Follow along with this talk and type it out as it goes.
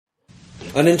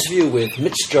An interview with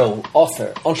Mitch Joel,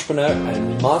 author, entrepreneur,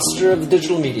 and master of the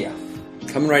digital media.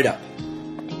 Coming right up.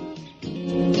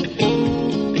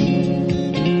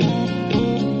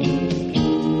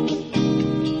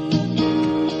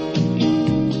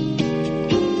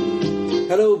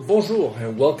 Hello, bonjour,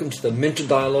 and welcome to the Minter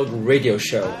Dialogue radio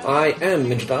show. I am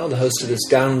Minter Dial, the host of this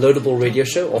downloadable radio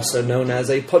show, also known as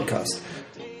a podcast.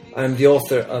 I'm the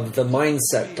author of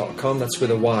themindset.com, that's with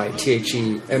a Y,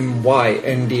 THEMYNDSET,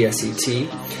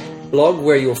 blog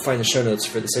where you'll find the show notes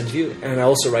for this interview, and I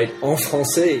also write en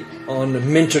français on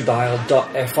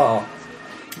minterdial.fr.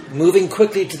 Moving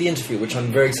quickly to the interview, which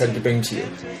I'm very excited to bring to you.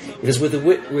 It is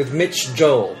with Mitch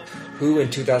Joel, who in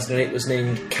 2008 was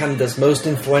named Canada's most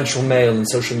influential male in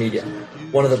social media,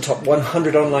 one of the top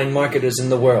 100 online marketers in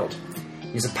the world.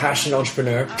 He's a passionate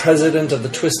entrepreneur, president of the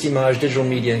Twistimage digital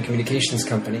media and communications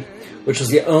company, which was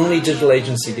the only digital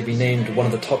agency to be named one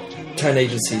of the top 10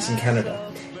 agencies in Canada.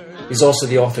 He's also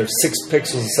the author of 6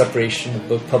 Pixels of Separation, a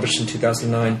book published in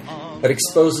 2009 that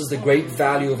exposes the great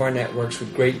value of our networks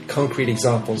with great concrete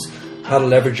examples, how to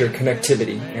leverage your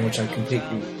connectivity, and which I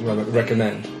completely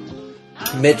recommend.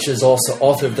 Mitch is also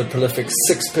author of the prolific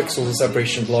 6 Pixels of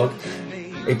Separation blog,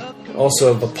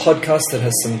 also of a podcast that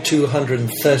has some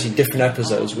 230 different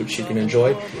episodes which you can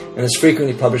enjoy, and is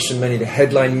frequently published in many of the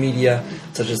headline media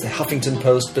such as the Huffington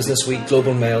Post, Business Week,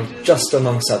 Global Mail, just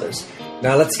amongst others.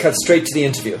 Now let's cut straight to the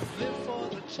interview.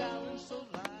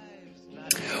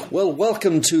 Well,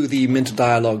 welcome to the Minter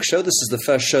Dialogue show. This is the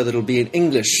first show that will be in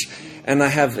English, and I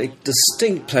have a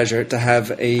distinct pleasure to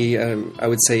have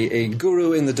a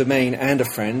guru in the domain and a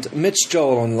friend, Mitch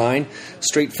Joel, online,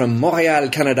 straight from Montreal,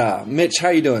 Canada. Mitch, how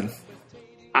are you doing?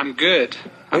 I'm good.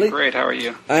 I'm great. How are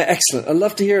you? Excellent. I'd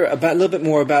love to hear a little bit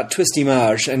more about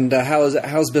Twistimage and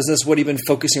how's business. What have you been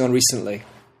focusing on recently?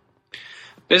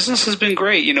 Business has been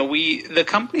great. You know, the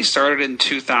company started in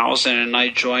 2000, and I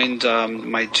joined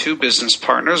my 2 business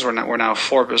partners. We're now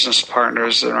 4 business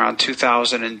partners around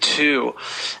 2002,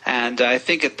 and I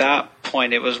think at that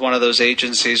point it was one of those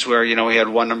agencies where we had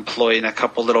 1 employee and a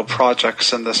couple little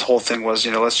projects, and this whole thing was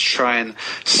let's try and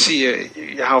see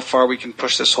how far we can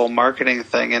push this whole marketing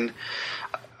thing. And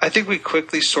I think we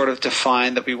quickly sort of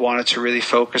defined that we wanted to really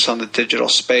focus on the digital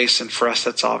space, and for us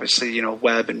that's obviously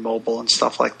web and mobile and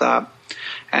stuff like that.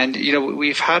 And,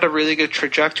 we've had a really good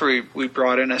trajectory. We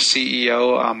brought in a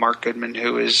CEO, Mark Goodman,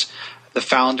 who is the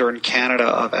founder in Canada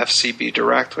of FCB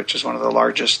Direct, which is one of the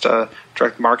largest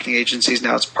direct marketing agencies.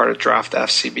 Now it's part of Draft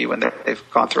FCB when they've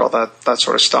gone through all that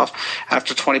sort of stuff.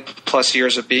 After 20 plus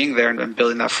years of being there and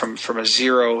building that from a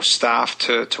 0 staff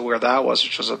to where that was,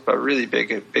 which was a really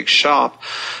big shop,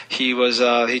 he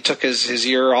took his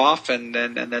year off and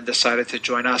then decided to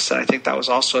join us. And I think that was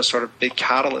also a sort of big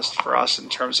catalyst for us in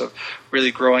terms of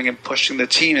really growing and pushing the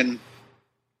team. And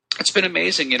it's been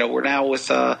amazing. We're now with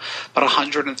about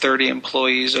 130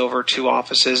 employees over 2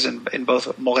 offices in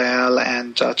both Montreal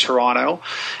and Toronto,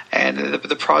 and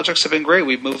the projects have been great.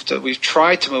 We've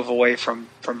tried to move away from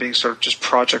being sort of just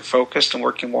project focused and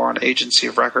working more on agency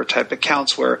of record type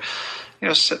accounts where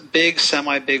big,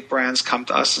 semi-big brands come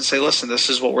to us and say, listen, this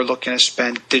is what we're looking to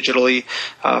spend digitally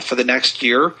for the next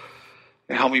year.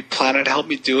 Help me plan it, help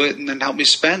me do it, and then help me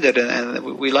spend it. And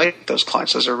we like those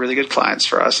clients. Those are really good clients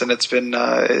for us, and it's been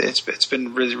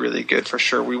really, really good for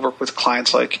sure. We work with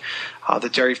clients like the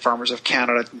Dairy Farmers of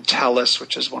Canada, TELUS,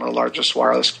 which is one of the largest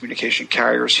wireless communication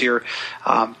carriers here.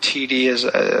 TD is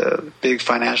a big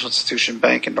financial institution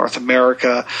bank in North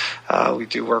America. We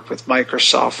do work with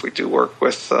Microsoft. We do work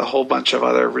with a whole bunch of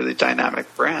other really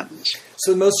dynamic brands.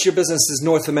 So most of your business is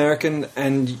North American,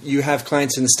 and you have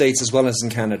clients in the States as well as in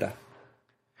Canada.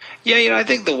 Yeah, I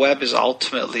think the web is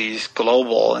ultimately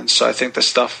global, and so I think the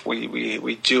stuff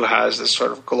we do has this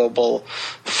sort of global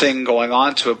thing going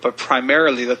on to it, but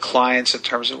primarily the clients in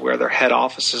terms of where their head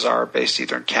offices are based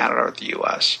either in Canada or the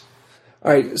U.S.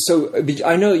 All right, so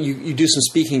I know you do some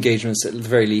speaking engagements at the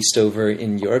very least over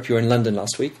in Europe. You were in London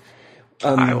last week.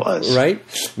 I was. Right?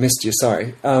 Missed you,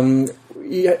 sorry.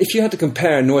 If you had to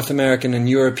compare North American and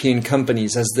European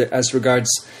companies as regards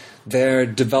their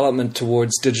development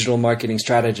towards digital marketing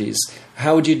strategies,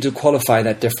 how would you qualify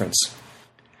that difference?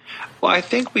 Well, I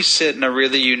think we sit in a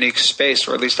really unique space,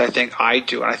 or at least I think I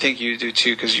do, and I think you do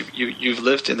too, because you've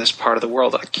lived in this part of the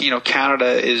world.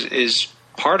 Canada is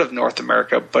part of North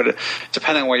America, but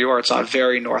depending on where you are, it's not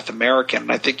very North American.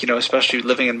 And I think, especially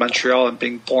living in Montreal and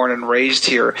being born and raised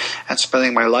here and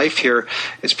spending my life here,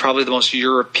 it's probably the most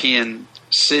European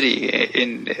city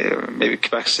in maybe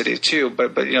Quebec City too,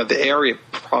 but the area,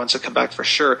 province of Quebec for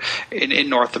sure, in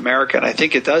North America. And I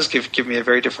think it does give me a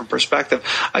very different perspective.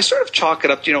 I sort of chalk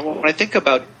it up, when I think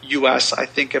about U.S., I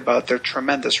think about they're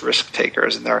tremendous risk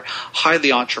takers and they're highly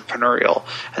entrepreneurial.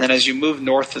 And then as you move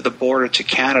north of the border to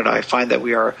Canada, I find that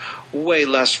we are way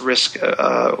less risk.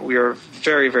 We are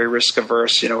very, very risk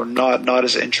averse. Not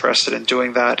as interested in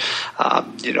doing that.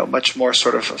 Much more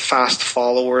sort of fast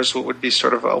followers. What would be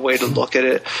sort of a way to look at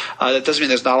it. That doesn't mean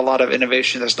there's not a lot of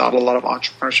innovation. There's not a lot of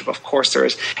entrepreneurship. Of course, there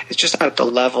is. It's just not at the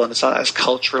level, and it's not as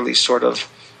culturally sort of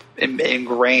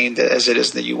ingrained as it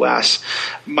is in the U.S.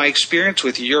 My experience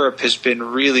with Europe has been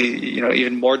really,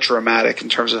 even more dramatic in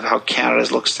terms of how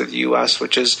Canada looks to the U.S.,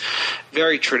 which is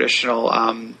very traditional.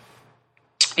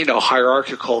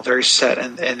 Hierarchical, very set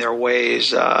in their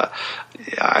ways. I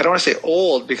don't want to say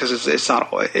old because it's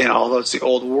not, although it's the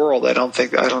old world. I don't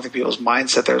think people's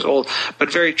mindset there is old,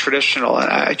 but very traditional.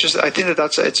 And I think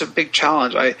it's a big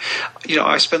challenge.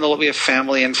 We have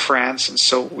family in France, and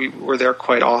so we're there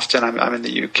quite often. I'm in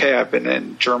the UK. I've been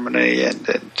in Germany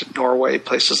and Norway,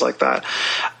 places like that.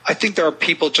 I think there are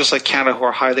people just like Canada who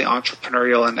are highly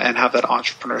entrepreneurial and have that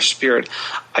entrepreneur spirit.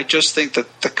 I just think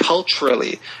that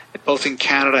culturally, both in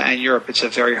Canada and Europe, it's a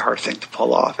very hard thing to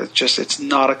pull off. It's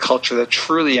not a culture that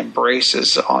truly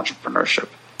embraces entrepreneurship.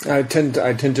 I tend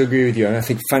to agree with you, and I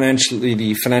think financially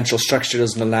the financial structure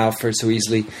doesn't allow for it so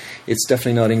easily. It's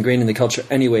definitely not ingrained in the culture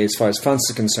anyway, as far as funds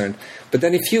are concerned. But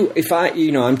then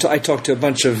I talk to a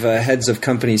bunch of heads of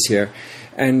companies here,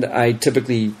 and I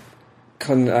typically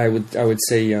I would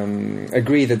say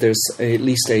agree that there's at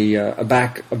least a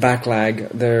backlag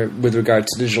there with regard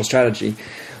to digital strategy.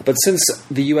 But since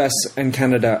the US and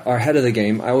Canada are ahead of the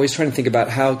game, I always try to think about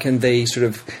how can they sort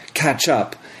of catch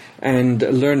up and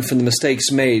learn from the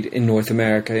mistakes made in North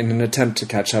America in an attempt to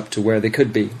catch up to where they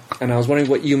could be. And I was wondering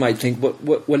what you might think.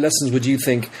 What lessons would you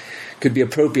think could be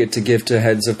appropriate to give to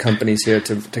heads of companies here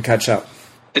to catch up?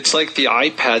 It's like the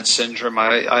iPad syndrome.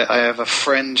 I have a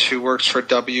friend who works for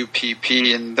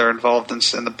WPP, and they're involved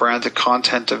in the branded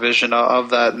content division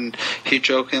of that. And he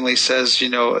jokingly says,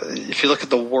 if you look at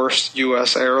the worst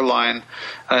U.S. airline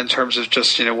in terms of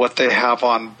just, what they have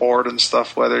on board and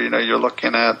stuff, whether, you're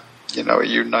looking at,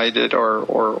 United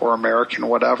or American,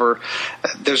 whatever.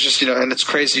 There's just, and it's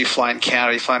crazy. You fly in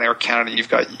Canada, you fly in Air Canada, you've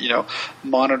got,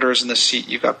 monitors in the seat,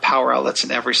 you've got power outlets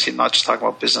in every seat, not just talking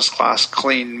about business class,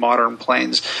 clean, modern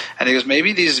planes. And he goes,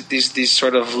 maybe these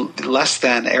sort of less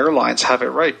than airlines have it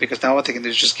right, because now what they can do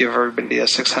is just give everybody a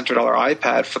 $600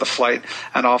 iPad for the flight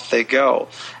and off they go.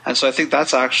 And so I think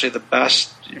that's actually the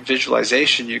best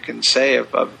visualization you can say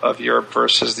of Europe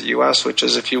versus the U.S., which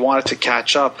is if you wanted to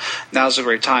catch up, now's a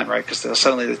great time, right? Because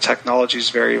suddenly the technology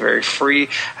is very, very free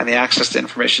and the access to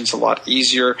information is a lot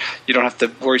easier. You don't have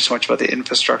to worry so much about the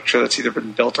infrastructure that's either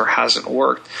been built or hasn't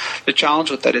worked. The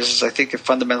challenge with that is I think it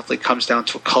fundamentally comes down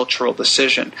to a cultural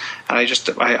decision. And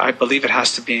I believe it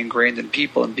has to be ingrained in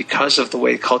people. And because of the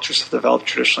way cultures have developed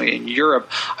traditionally in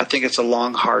Europe, I think it's a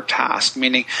long, hard task,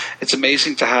 meaning it's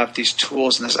amazing to have these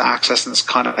tools and this access and this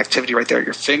kind of activity right there at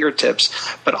your fingertips.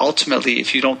 But ultimately,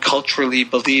 if you don't culturally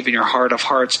believe in your heart of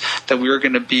hearts that we're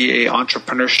going to be a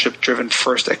entrepreneurship-driven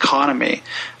first economy,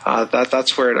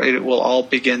 that's where it will all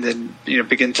begin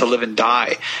to live and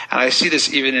die. And I see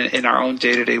this even in our own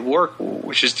day-to-day work,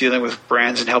 which is dealing with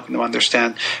brands and helping them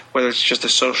understand whether it's just a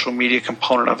social media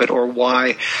component of it or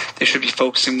why they should be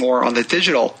focusing more on the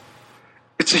digital.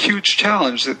 It's a huge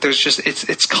challenge that there's just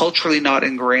it's culturally not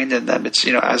ingrained in them. It's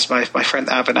as my friend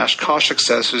Avinash Kaushik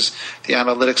says, who's the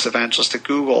analytics evangelist at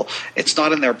Google, it's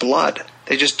not in their blood.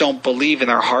 They just don't believe in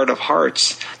their heart of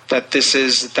hearts that this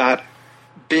is that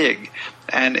big.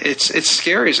 And it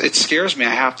scares me, I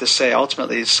have to say.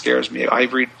 Ultimately, it scares me. I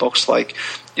read books like,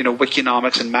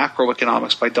 Wikinomics and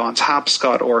Macroeconomics by Don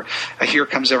Tapscott, or Here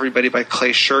Comes Everybody by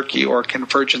Clay Shirky, or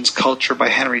Convergence Culture by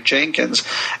Henry Jenkins.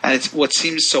 And it's what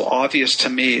seems so obvious to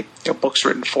me, books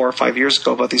written 4 or 5 years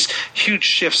ago about these huge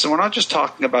shifts. And we're not just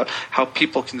talking about how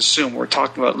people consume. We're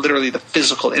talking about literally the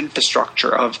physical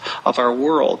infrastructure of our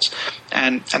worlds.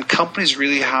 And companies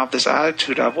really have this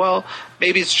attitude of, well,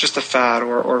 maybe it's just a fad,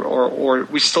 or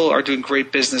we still are doing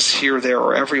great business here, there,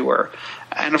 or everywhere.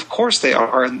 And of course they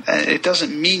are. And it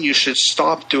doesn't mean you should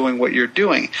stop doing what you're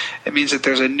doing. It means that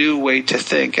there's a new way to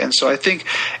think. And so I think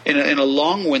in a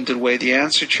long-winded way, the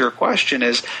answer to your question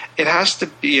is it has to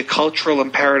be a cultural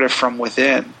imperative from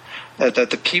within, that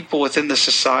the people within the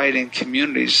society and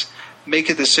communities make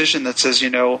a decision that says,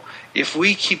 if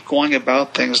we keep going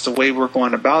about things the way we're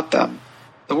going about them,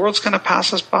 the world's going to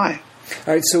pass us by.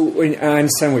 All right, so I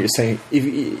understand what you're saying.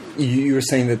 You were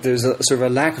saying that there's a sort of a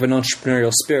lack of an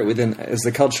entrepreneurial spirit within, as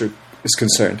the culture is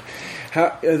concerned.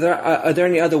 Are there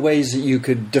any other ways that you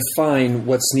could define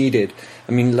what's needed?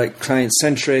 I mean, like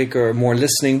client-centric or more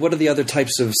listening. What are the other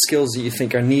types of skills that you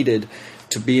think are needed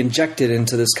to be injected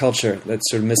into this culture that's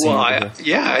sort of missing? Well, I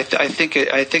think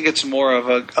it's more of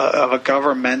a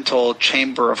governmental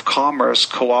chamber of commerce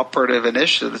cooperative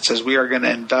initiative that says we are going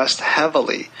to invest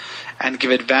heavily and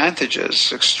give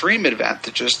advantages, extreme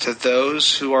advantages, to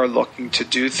those who are looking to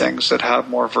do things that have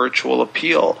more virtual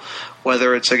appeal,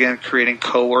 whether it's, again, creating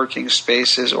co-working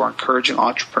spaces or encouraging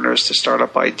entrepreneurs to start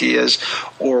up ideas,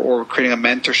 or creating a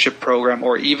mentorship program,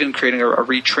 or even creating a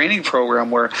retraining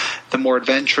program where the more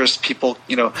adventurous people,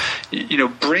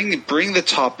 bring the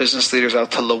top business leaders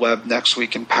out to Le Web next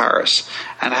week in Paris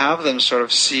and have them sort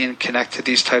of see and connect to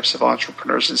these types of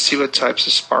entrepreneurs and see what types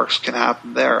of sparks can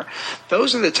happen there.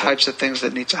 Those are the types of things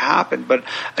that need to happen. But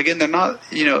again, they're not,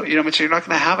 Mitch, you're not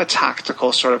going to have a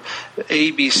tactical sort of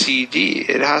A, B, C, D.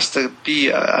 It has to be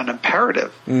an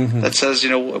imperative that says,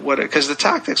 because the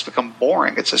tactics become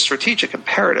boring. It's a strategic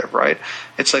imperative, right?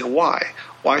 It's like, why?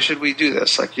 Why should we do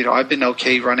this? Like, I've been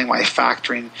okay running my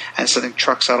factory and sending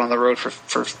trucks out on the road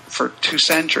for 2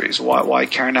 centuries. Why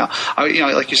care now?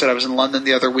 Like you said, I was in London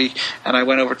the other week and I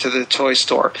went over to the toy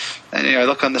store and I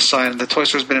look on the sign and the toy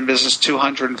store's been in business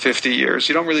 250 years.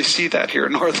 You don't really see that here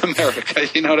in North America.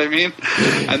 You know what I mean?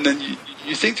 And then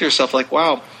you think to yourself, like,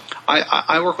 wow,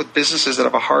 I work with businesses that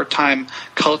have a hard time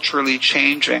culturally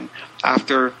changing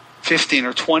after 15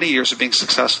 or 20 years of being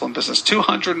successful in business.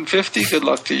 250, good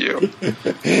luck to you.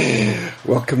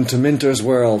 Welcome to Minter's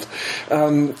world.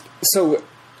 So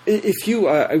if you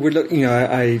were looking,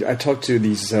 I talk to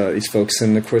these folks,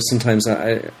 and of course sometimes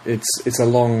it's a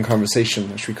long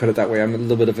conversation. Should we cut it that way? I'm a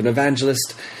little bit of an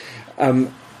evangelist.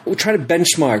 We'll try to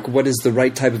benchmark what is the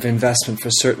right type of investment for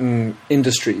certain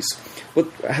industries.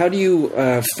 How do you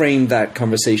frame that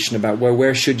conversation about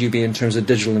where should you be in terms of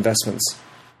digital investments?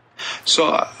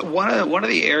 So one of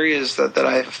the areas that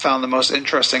I found the most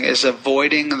interesting is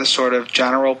avoiding the sort of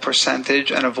general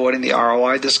percentage and avoiding the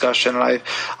ROI discussion. And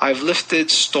I've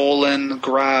lifted, stolen,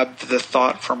 grabbed the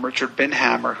thought from Richard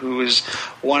Binhammer, who is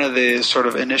one of the sort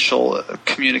of initial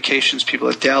communications people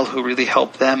at Dell who really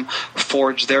helped them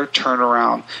forge their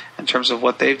turnaround in terms of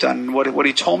what they've done. And what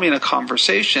he told me in a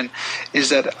conversation is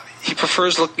that he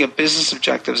prefers looking at business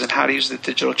objectives and how to use the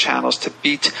digital channels to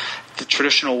beat the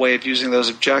traditional way of using those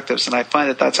objectives. And I find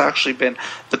that that's actually been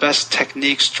the best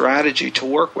technique strategy to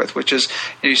work with, which is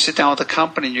you sit down with a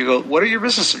company and you go, what are your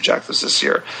business objectives this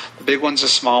year? The big ones, the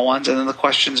small ones, and then the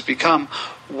questions become,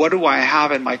 what do I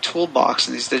have in my toolbox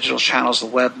in these digital channels, the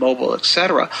web, mobile,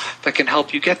 etc., that can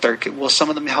help you get there? Will some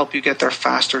of them help you get there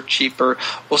faster, cheaper?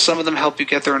 Will some of them help you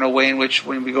get there in a way in which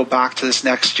when we go back to this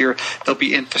next year, there'll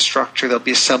be infrastructure, there'll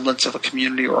be a semblance of a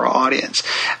community or an audience?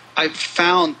 I've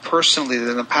found personally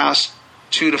that in the past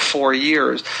 2 to 4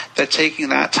 years that taking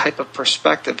that type of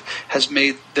perspective has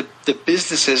made the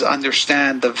businesses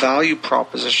understand the value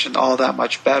proposition all that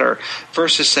much better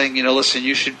versus saying, listen,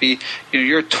 you should be,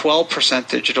 you're 12%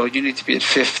 digital, you need to be at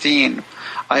 15.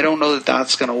 I don't know that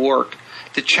that's going to work.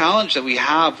 The challenge that we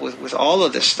have with all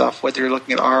of this stuff, whether you're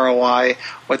looking at ROI,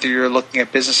 whether you're looking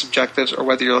at business objectives, or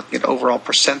whether you're looking at overall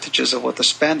percentages of what the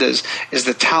spend is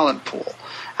the talent pool.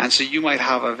 And so you might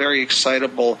have a very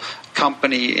excitable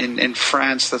company in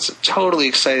France that's totally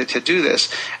excited to do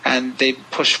this, and they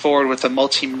push forward with a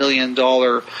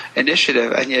multi-million-dollar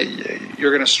initiative, and yet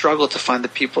you're going to struggle to find the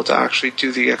people to actually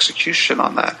do the execution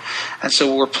on that. And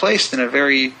so we're placed in a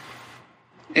very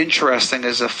interesting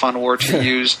is a fun word to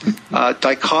use,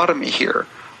 dichotomy here,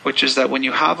 which is that when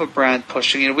you have a brand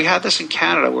pushing, we had this in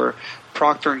Canada where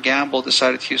Procter & Gamble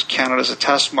decided to use Canada as a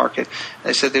test market.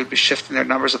 They said they would be shifting their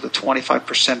numbers up to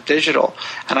 25% digital.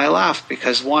 And I laughed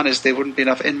because one is there wouldn't be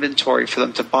enough inventory for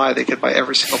them to buy. They could buy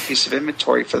every single piece of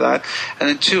inventory for that. And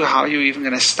then two, how are you even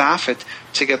going to staff it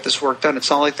to get this work done? It's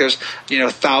not like there's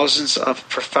thousands of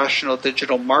professional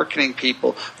digital marketing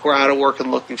people who are out of work and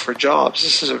looking for jobs.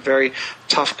 This is a very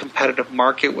tough competitive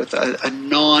market with a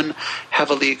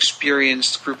non-heavily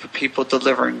experienced group of people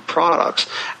delivering products.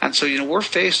 And so we're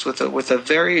faced with a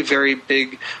very, very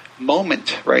big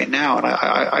moment right now, and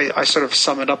I sort of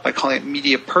sum it up by calling it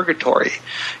media purgatory.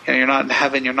 You're not in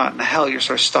heaven, you're not in hell, you're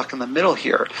sort of stuck in the middle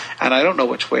here, and I don't know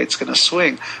which way it's going to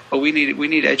swing. But we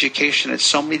need education at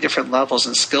so many different levels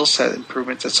and skill set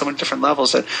improvements at so many different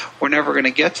levels that we're never going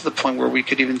to get to the point where we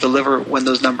could even deliver when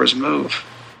those numbers move.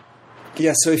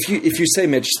 Yeah. So if you say,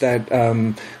 Mitch,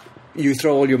 that you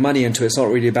throw all your money into it, it's not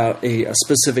really about a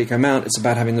specific amount. It's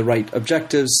about having the right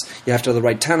objectives. You have to have the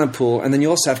right talent pool, and then you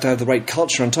also have to have the right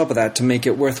culture on top of that to make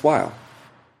it worthwhile.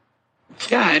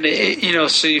 Yeah, and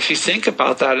so if you think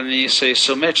about that, and then you say,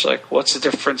 so Mitch, like, what's the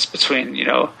difference between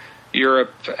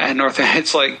Europe and North.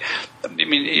 It's like, I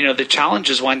mean, you know, the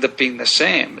challenges wind up being the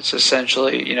same. It's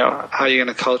essentially, you know, how are you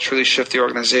going to culturally shift the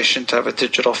organization to have a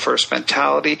digital first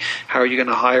mentality? How are you going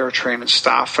to hire, train, and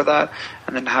staff for that?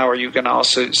 And then how are you going to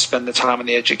also spend the time on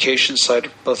the education side,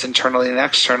 both internally and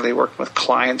externally, working with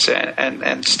clients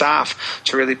and staff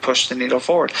to really push the needle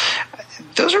forward?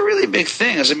 Those are really big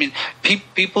things. I mean,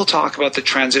 people talk about the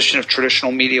transition of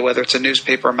traditional media, whether it's a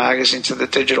newspaper or magazine, to the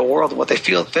digital world. And what they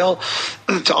fail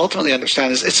to ultimately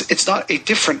understand is it's not a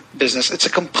different business. It's a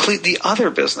completely other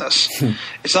business.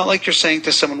 It's not like you're saying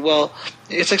to someone, well,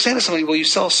 it's like saying to someone, well, you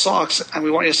sell socks and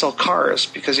we want you to sell cars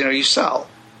because, you know, you sell.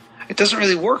 It doesn't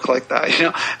really work like that, you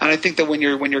know. And I think that when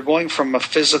you're going from a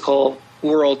physical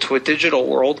world to a digital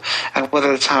world, and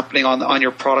whether it's happening on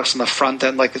your products on the front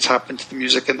end, like it's happened to the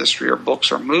music industry or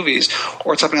books or movies,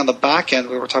 or it's happening on the back end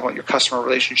where we're talking about your customer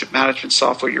relationship management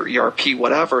software, your ERP,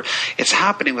 whatever, it's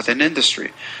happening within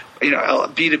industry. You know,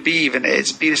 B2B, even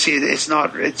it's B2C. It's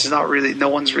not really. No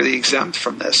one's really exempt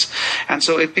from this, and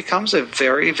so it becomes a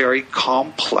very, very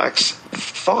complex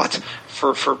thought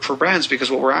for brands,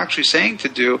 because what we're actually saying to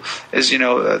do is, you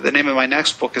know, the name of my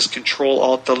next book is Control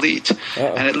Alt Delete.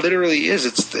 Uh-oh. And it literally is.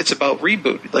 It's about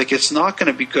reboot. Like, it's not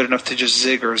going to be good enough to just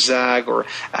zig or zag or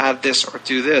add this or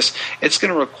do this. It's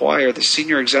going to require the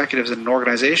senior executives in an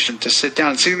organization to sit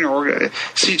down, senior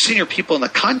people in the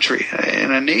country,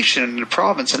 in a nation, in a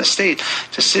province, in a state,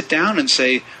 to sit down and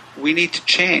say, we need to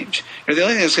change. You know, the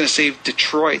only thing that's going to save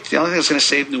Detroit, the only thing that's going to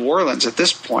save New Orleans at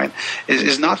this point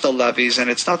is not the levies, and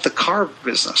it's not the car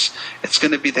business. It's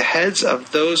going to be the heads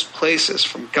of those places,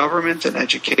 from government and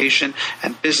education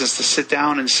and business, to sit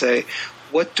down and say,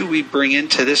 what do we bring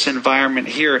into this environment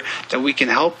here that we can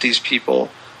help these people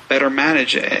better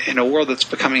manage in a world that's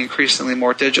becoming increasingly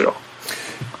more digital?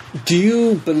 Do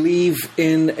you believe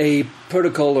in a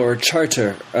protocol or a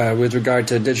charter with regard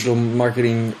to digital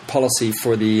marketing policy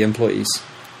for the employees?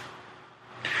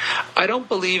 I don't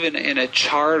believe in a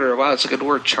charter. Wow, it's a good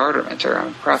word, charter, mentor. I'm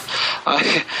impressed. I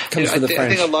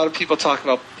think a lot of people talk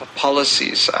about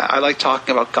policies. I like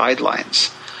talking about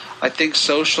guidelines. I think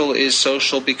social is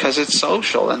social because it's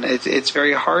social, and it's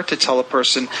very hard to tell a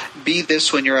person, be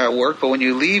this when you're at work, but when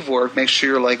you leave work, make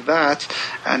sure you're like that,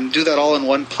 and do that all in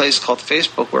one place called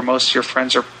Facebook, where most of your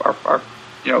friends are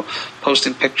you know,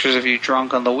 posting pictures of you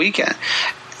drunk on the weekend.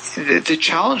 The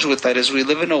challenge with that is we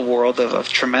live in a world of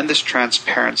tremendous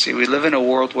transparency. We live in a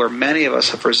world where many of us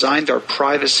have resigned our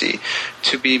privacy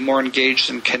to be more engaged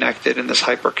and connected in this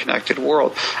hyper-connected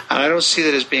world. And I don't see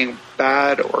that as being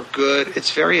bad or good.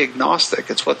 It's very agnostic.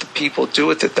 It's what the people do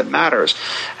with it that matters.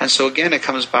 And so again, it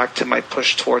comes back to my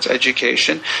push towards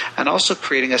education and also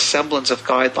creating a semblance of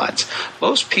guidelines.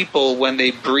 Most people, when they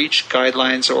breach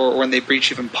guidelines or when they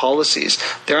breach even policies,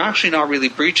 they're actually not really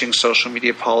breaching social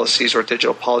media policies or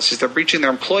digital policies. They're breaching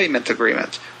their employment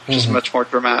agreement, which is much more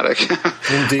dramatic.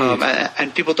 Indeed.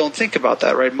 And people don't think about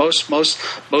that, right? Most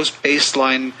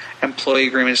baseline employee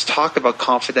agreements talk about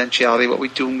confidentiality, what we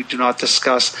do and we do not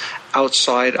discuss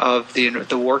outside of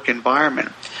the work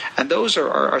environment. And those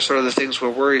are sort of the things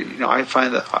where I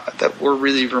find that we're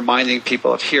really reminding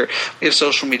people of here. We have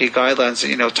social media guidelines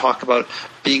that, talk about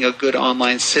being a good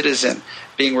online citizen,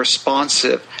 being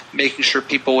responsive, making sure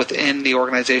people within the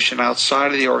organization,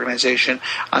 outside of the organization,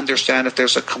 understand if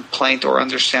there's a complaint or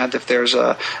understand if there's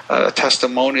a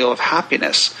testimonial of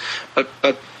happiness. But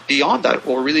beyond that,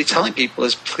 what we're really telling people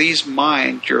is please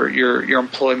mind your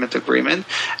employment agreement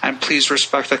and please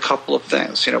respect a couple of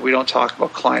things. We don't talk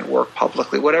about client work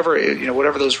publicly, whatever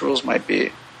those rules might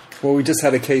be. Well, we just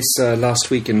had a case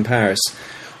last week in Paris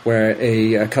where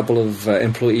a couple of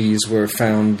employees were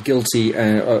found guilty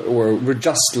or were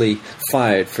justly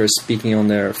fired for speaking on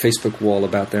their Facebook wall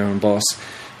about their own boss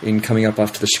in coming up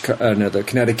after the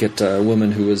Connecticut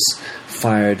woman who was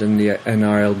fired, and the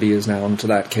NRLB is now onto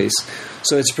that case.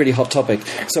 So it's a pretty hot topic.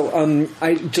 So and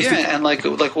like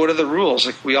what are the rules?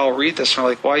 Like, we all read this and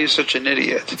we're like, why are you such an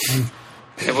idiot?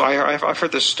 I've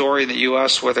heard this story in the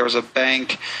U.S. where there was a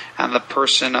bank and the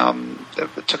person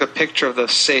took a picture of the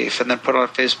safe and then put it on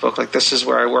Facebook, like, this is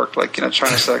where I work, like, trying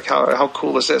to say, like, how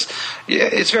cool is this? Yeah,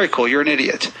 it's very cool. You're an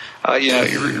idiot.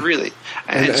 Really.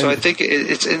 And so I think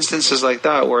it's instances like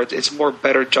that where it's more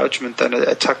better judgment than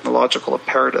a technological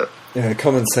imperative. Yeah,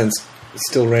 common sense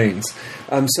still reigns.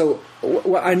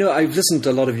 I know I've listened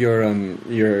to a lot of your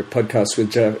podcasts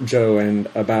with Joe and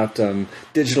about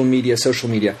digital media, social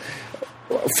media.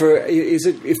 Is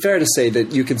it fair to say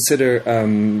that you consider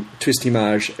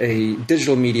Twistimage a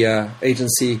digital media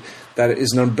agency that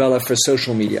is an umbrella for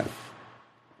social media?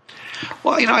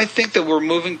 Well, I think that we're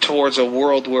moving towards a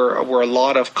world where a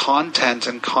lot of content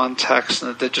and context in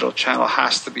the digital channel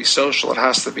has to be social. It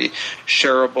has to be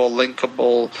shareable,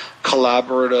 linkable,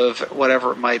 collaborative,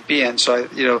 whatever it might be. And so,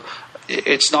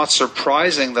 it's not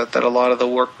surprising that a lot of the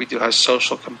work we do has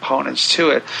social components to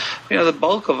it. The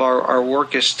bulk of our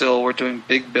work is still, we're doing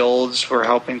big builds. We're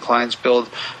helping clients build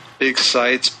big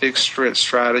sites, big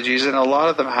strategies, and a lot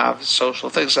of them have social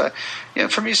things.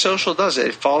 For me, social does it.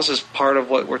 It falls as part of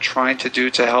what we're trying to do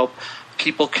to help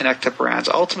people connect to brands.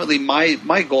 Ultimately,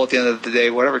 my goal at the end of the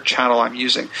day, whatever channel I'm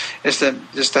using, is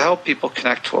to help people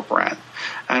connect to a brand.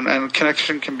 And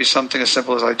connection can be something as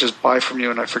simple as I just buy from you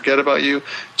and I forget about you,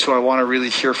 to I want to really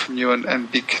hear from you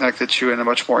and be connected to you in a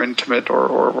much more intimate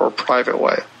or private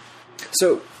way.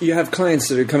 So you have clients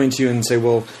that are coming to you and say,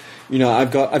 well,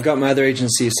 I've got my other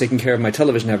agencies taking care of my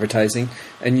television advertising,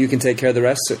 and you can take care of the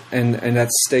rest, and that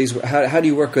stays. How do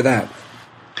you work with that?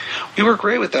 We work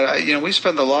great with that. We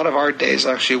spend a lot of our days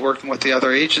actually working with the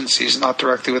other agencies, not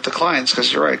directly with the clients,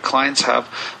 because you're right, clients have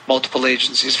multiple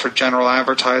agencies for general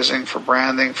advertising, for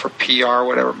branding, for PR,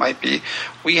 whatever it might be.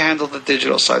 We handle the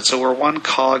digital side, so we're one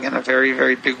cog in a very,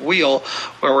 very big wheel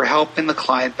where we're helping the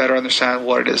client better understand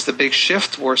what it is. The big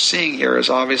shift we're seeing here is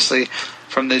obviously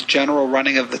from the general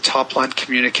running of the top-line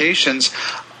communications,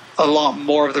 a lot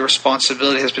more of the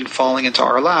responsibility has been falling into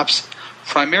our laps,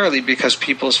 primarily because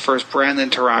people's first brand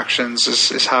interactions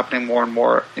is happening more and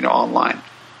more, online.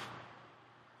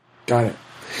 Got it.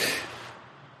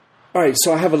 All right,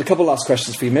 so I have a couple last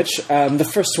questions for you, Mitch. The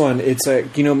first one, it's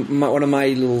one of my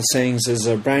little sayings is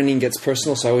branding gets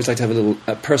personal, so I always like to have a little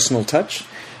personal touch.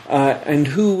 And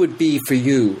who would be for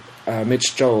you,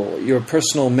 Mitch Joel, your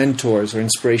personal mentors or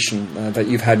inspiration that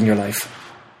you've had in your life?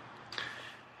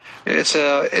 It's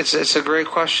a great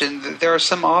question. There are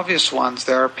some obvious ones.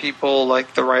 There are people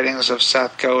like the writings of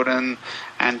Seth Godin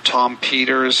and Tom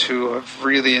Peters who have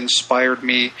really inspired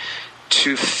me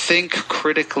to think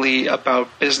critically about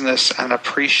business and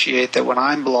appreciate that when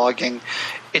I'm blogging,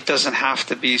 it doesn't have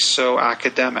to be so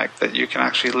academic, that you can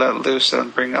actually let loose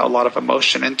and bring a lot of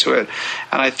emotion into it.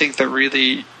 And I think that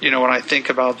really, when I think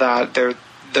about that,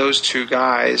 those two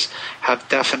guys have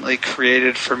definitely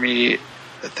created for me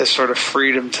this sort of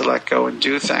freedom to let go and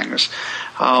do things.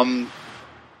 When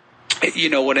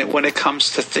it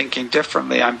comes to thinking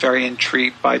differently, I'm very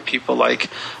intrigued by people like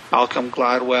Malcolm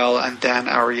Gladwell and Dan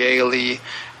Ariely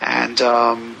and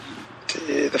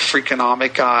the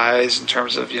Freakonomic guys in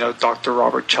terms of, Dr.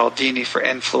 Robert Cialdini for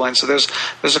influence. So there's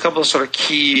a couple of sort of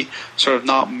key, sort of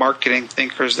not marketing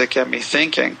thinkers that get me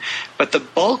thinking. But the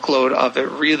bulk load of it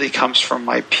really comes from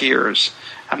my peers.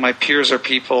 And my peers are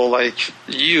people like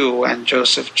you and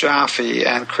Joseph Jaffe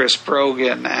and Chris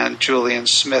Brogan and Julian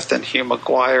Smith and Hugh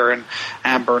McGuire and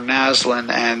Amber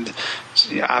Naslin and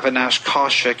Avinash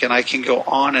Kaushik, and I can go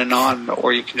on and on,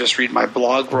 or you can just read my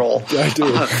blog roll. I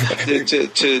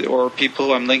do. Or people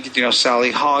who I'm linked to,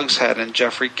 Sally Hogshead and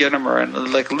Jeffrey Gitomer, and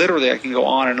literally I can go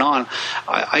on and on.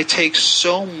 I take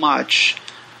so much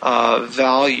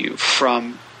value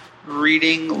from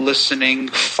reading, listening,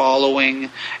 following,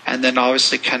 and then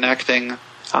obviously connecting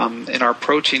in our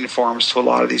protein forums to a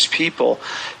lot of these people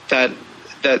that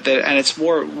and it's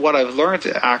more what I've learned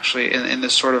actually in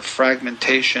this sort of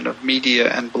fragmentation of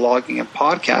media and blogging and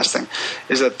podcasting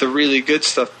is that the really good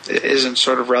stuff isn't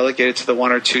sort of relegated to the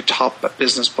one or two top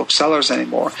business booksellers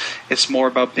anymore. It's more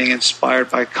about being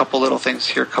inspired by a couple little things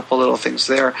here, a couple little things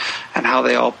there, and how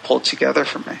they all pull together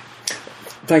for me.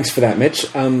 Thanks for that, Mitch.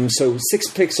 So 6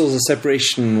 Pixels of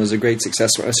Separation was a great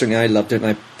success. Certainly I loved it, and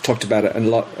I talked about it a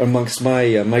lot amongst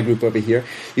my group over here.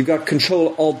 You've got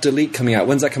Control-Alt-Delete coming out.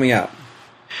 When's that coming out?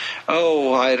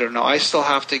 Oh, I don't know. I still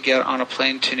have to get on a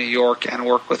plane to New York and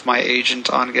work with my agent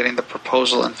on getting the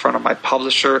proposal in front of my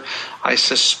publisher. I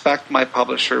suspect my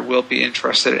publisher will be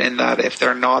interested in that. If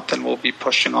they're not, then we'll be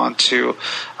pushing on to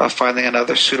finding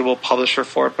another suitable publisher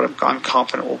for it. But I'm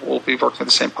confident we'll be working with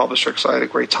the same publisher because I had a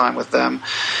great time with them.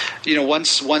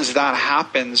 Once that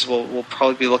happens, we'll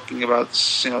probably be looking about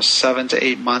 7 to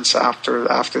 8 months after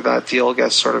that deal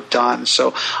gets sort of done.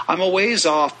 So I'm a ways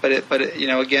off, but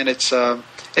again, it's a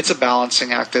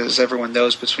balancing act, as everyone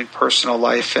knows, between personal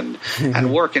life and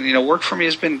work. And, work for me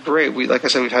has been great. Like I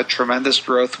said, we've had tremendous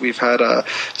growth. We've had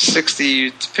 50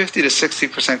 to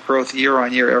 60% growth year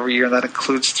on year every year, and that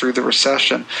includes through the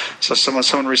recession. So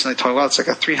someone recently talked about it's like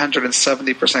a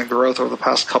 370% growth over the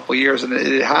past couple of years, and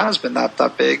it has been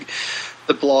that big.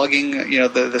 The blogging,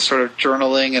 the sort of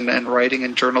journaling and writing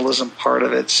and journalism part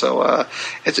of it. So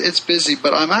it's busy,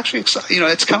 but I'm actually excited.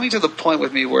 It's coming to the point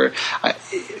with me where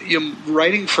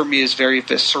writing for me is very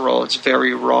visceral. It's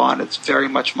very raw, and it's very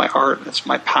much my art, and it's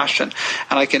my passion.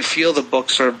 And I can feel the book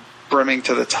sort of brimming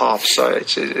to the top. So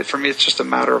for me, it's just a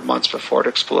matter of months before it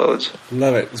explodes.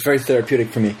 Love it. It's very therapeutic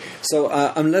for me. So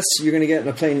unless you're going to get in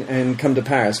a plane and come to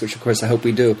Paris, which of course I hope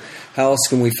we do, how else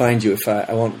can we find you if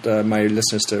I want my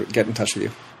listeners to get in touch with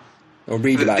you or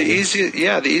read about you?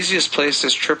 The easiest place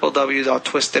is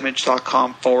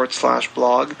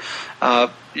www.twistimage.com/blog.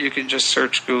 You can just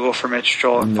search Google for Mitch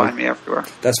Joel and find me everywhere.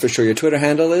 That's for sure. Your Twitter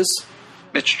handle is?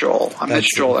 Mitch Joel. I'm Mitch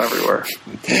Joel everywhere.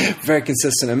 Very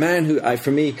consistent. A man who I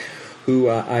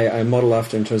model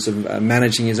after in terms of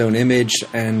managing his own image,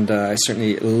 and I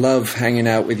certainly love hanging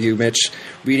out with you, Mitch,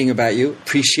 reading about you.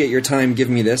 Appreciate your time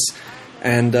giving me this,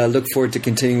 and look forward to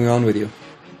continuing on with you.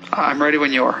 I'm ready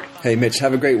when you are. Hey, Mitch,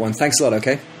 have a great one. Thanks a lot,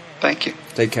 okay? Thank you.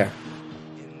 Take care.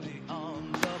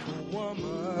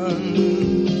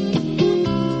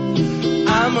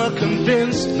 I'm a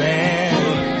convinced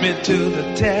man, admit to the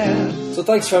test. So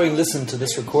thanks for having listened to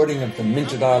this recording of the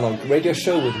Minter Dialogue radio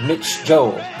show with Mitch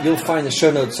Joel. You'll find the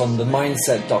show notes on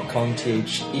themindset.com,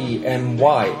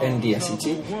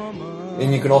 TheMyndset.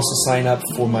 And you can also sign up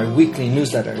for my weekly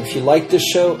newsletter. If you like this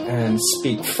show and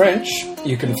speak French,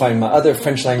 you can find my other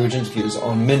French language interviews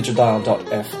on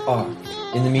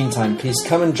minterdial.fr. In the meantime, please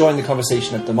come and join the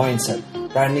conversation at The Mindset.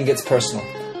 Branding gets personal.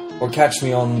 Or catch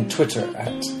me on Twitter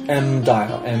at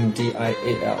mdial,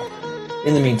 MDIAL.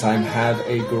 In the meantime, have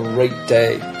a great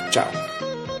day. Ciao.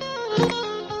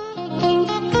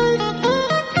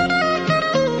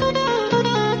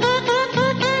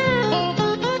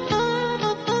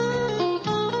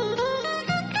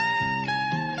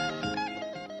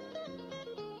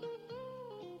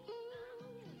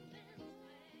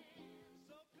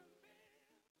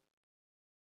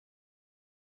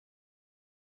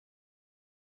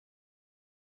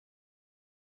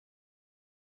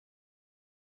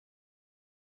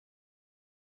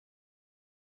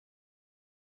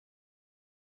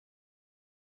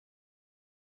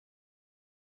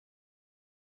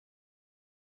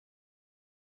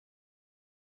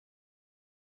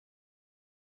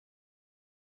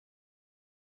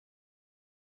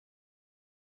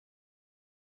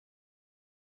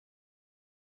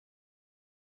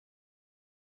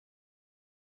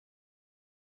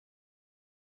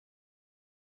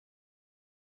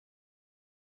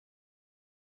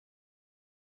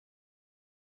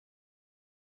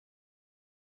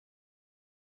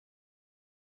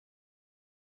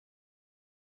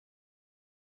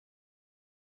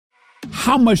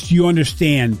 How much do you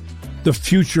understand the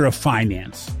future of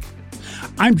finance?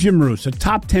 I'm Jim Roos, a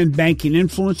top 10 banking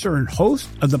influencer and host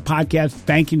of the podcast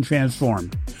Banking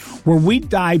Transformed, where we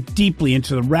dive deeply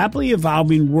into the rapidly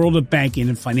evolving world of banking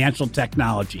and financial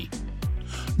technology.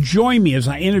 Join me as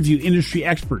I interview industry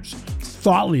experts,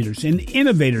 thought leaders, and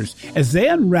innovators as they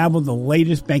unravel the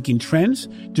latest banking trends,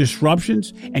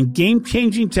 disruptions, and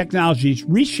game-changing technologies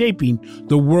reshaping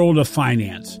the world of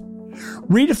finance.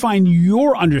 Redefine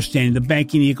your understanding of the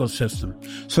banking ecosystem.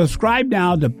 Subscribe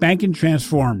now to Banking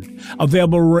Transformed,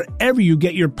 available wherever you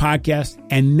get your podcast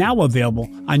and now available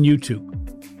on YouTube.